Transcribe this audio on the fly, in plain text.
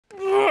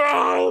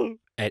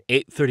At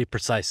 8:30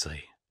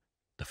 precisely,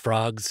 the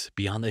frogs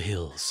beyond the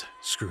hills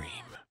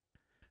scream.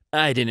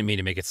 I didn't mean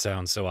to make it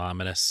sound so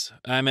ominous.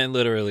 I meant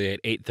literally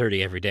at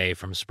 8:30 every day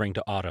from spring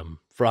to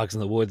autumn. Frogs in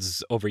the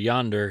woods over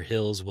yonder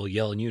hills will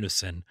yell in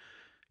unison,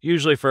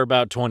 usually for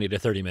about 20 to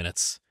 30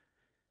 minutes.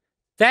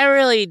 That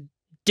really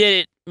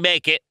didn't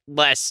make it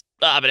less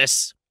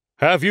ominous.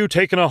 Have you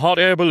taken a hot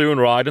air balloon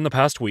ride in the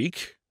past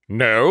week?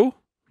 No?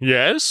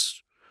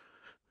 Yes?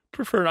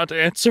 Prefer not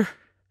to answer.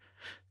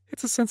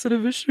 It's a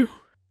sensitive issue.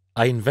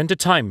 I invent a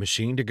time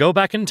machine to go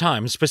back in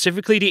time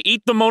specifically to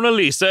eat the Mona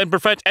Lisa and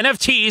prevent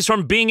NFTs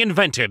from being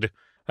invented.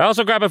 I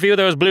also grab a few of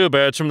those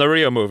bluebirds from the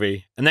Rio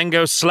movie, and then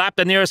go slap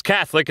the nearest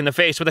Catholic in the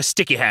face with a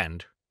sticky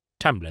hand.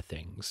 Tumblr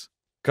things.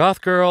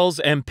 Goth girls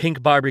and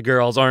pink Barbie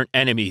girls aren't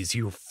enemies,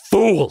 you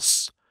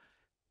fools!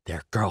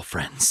 They're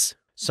girlfriends.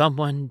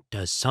 Someone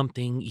does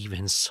something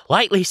even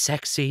slightly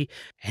sexy,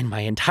 and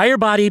my entire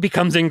body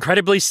becomes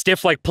incredibly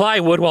stiff like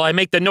plywood while I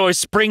make the noise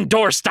spring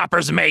door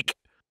stoppers make.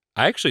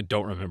 I actually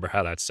don't remember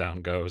how that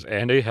sound goes.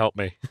 Andy, help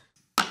me.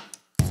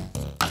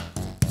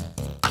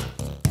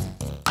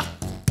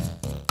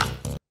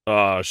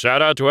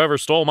 Shout out to whoever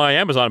stole my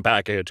Amazon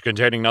package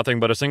containing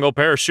nothing but a single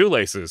pair of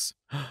shoelaces.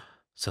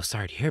 So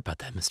sorry to hear about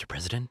that, Mr.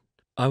 President.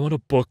 I want a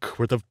book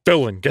where the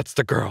villain gets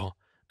the girl.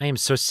 I am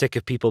so sick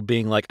of people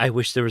being like, I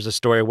wish there was a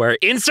story where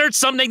insert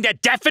something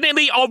that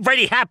definitely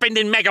already happened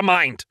in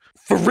Megamind.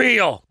 For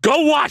real.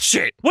 Go watch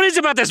it. What is it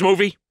about this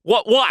movie?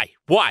 What? Why?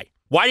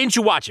 Why didn't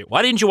you watch it?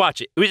 Why didn't you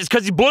watch it? Is it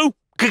because he's blue?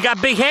 Because he got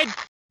a big head?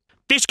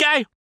 This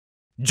guy?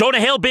 Jonah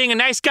Hill being a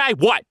nice guy?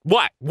 What?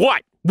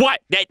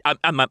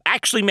 I'm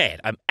actually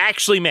mad. I'm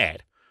actually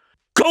mad.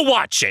 Go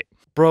watch it.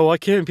 Bro, why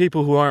can't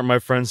people who aren't my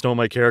friends know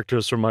my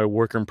characters from my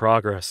work in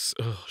progress?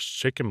 Ugh,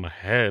 shaking my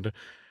head.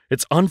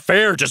 It's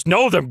unfair. Just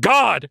know them.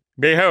 God!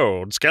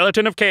 Behold,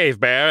 skeleton of cave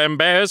bear and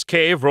bear's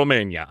cave,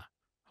 Romania.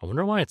 I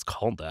wonder why it's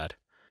called that.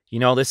 You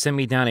know, this sent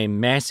me down a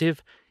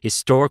massive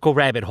historical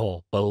rabbit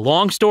hole. But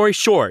long story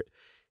short,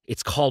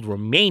 it's called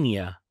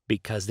Romania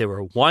because there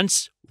were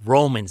once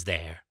Romans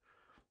there.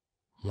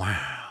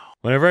 Wow.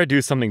 Whenever I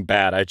do something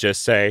bad, I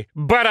just say,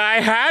 but I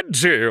had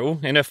to,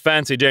 in a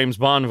fancy James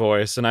Bond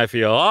voice, and I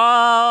feel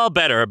all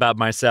better about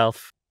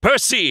myself.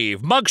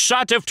 Perceive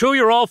mugshot of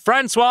 2-year-old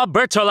Francois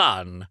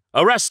Berthelin,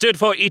 arrested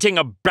for eating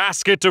a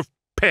basket of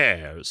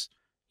pears.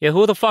 Yeah,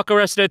 who the fuck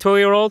arrested a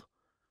 2-year-old?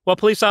 What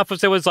police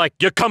officer was like,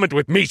 you're coming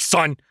with me,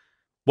 son?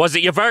 Was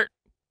it Yvert?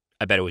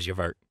 I bet it was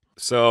Yvert.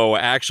 So,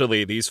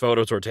 actually, these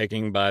photos were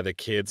taken by the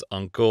kid's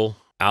uncle,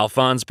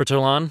 Alphonse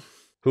Berthelin,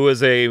 who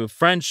is a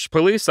French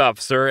police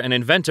officer and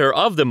inventor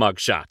of the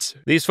mugshot.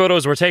 These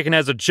photos were taken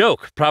as a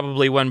joke,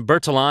 probably when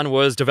Berthelin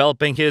was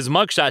developing his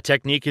mugshot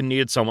technique and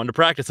needed someone to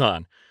practice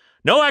on.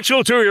 No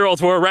actual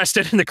 2-year-olds were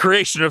arrested in the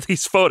creation of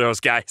these photos,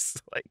 guys.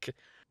 Like,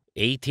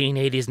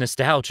 1880s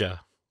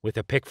nostalgia with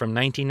a pic from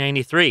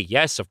 1993.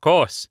 Yes, of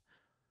course.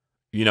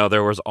 You know,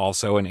 there was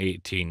also an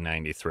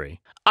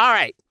 1893. All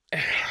right.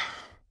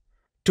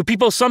 To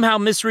people somehow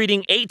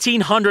misreading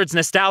 1800s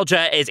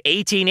nostalgia as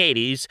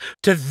 1880s,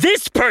 to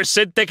this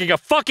person thinking a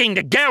fucking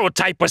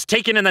daguerreotype was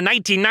taken in the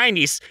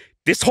 1990s,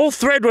 this whole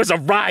thread was a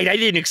ride I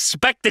didn't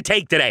expect to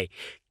take today.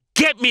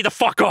 Get me the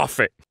fuck off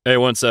it! Hey,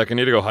 1 sec, I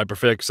need to go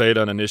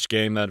hyperfixate on a niche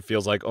game that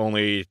feels like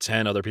only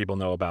 10 other people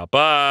know about.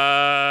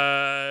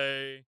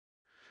 Bye!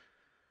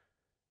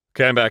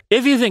 Okay, I'm back.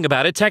 If you think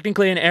about it,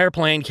 technically an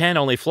airplane can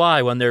only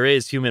fly when there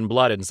is human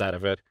blood inside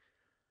of it.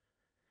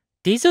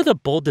 These are the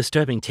bold,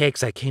 disturbing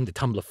takes I came to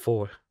Tumblr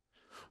for.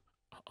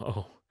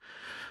 Oh.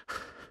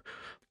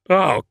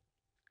 Oh,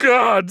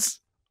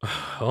 gods!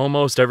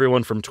 Almost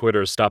everyone from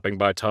Twitter is stopping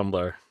by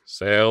Tumblr.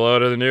 Say hello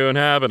to the new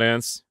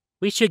inhabitants.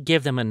 We should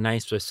give them a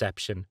nice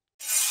reception.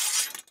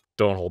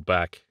 Don't hold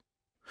back.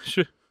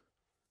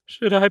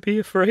 Should I be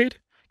afraid?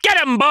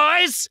 Get 'em,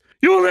 boys!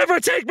 You'll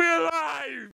never take me alive!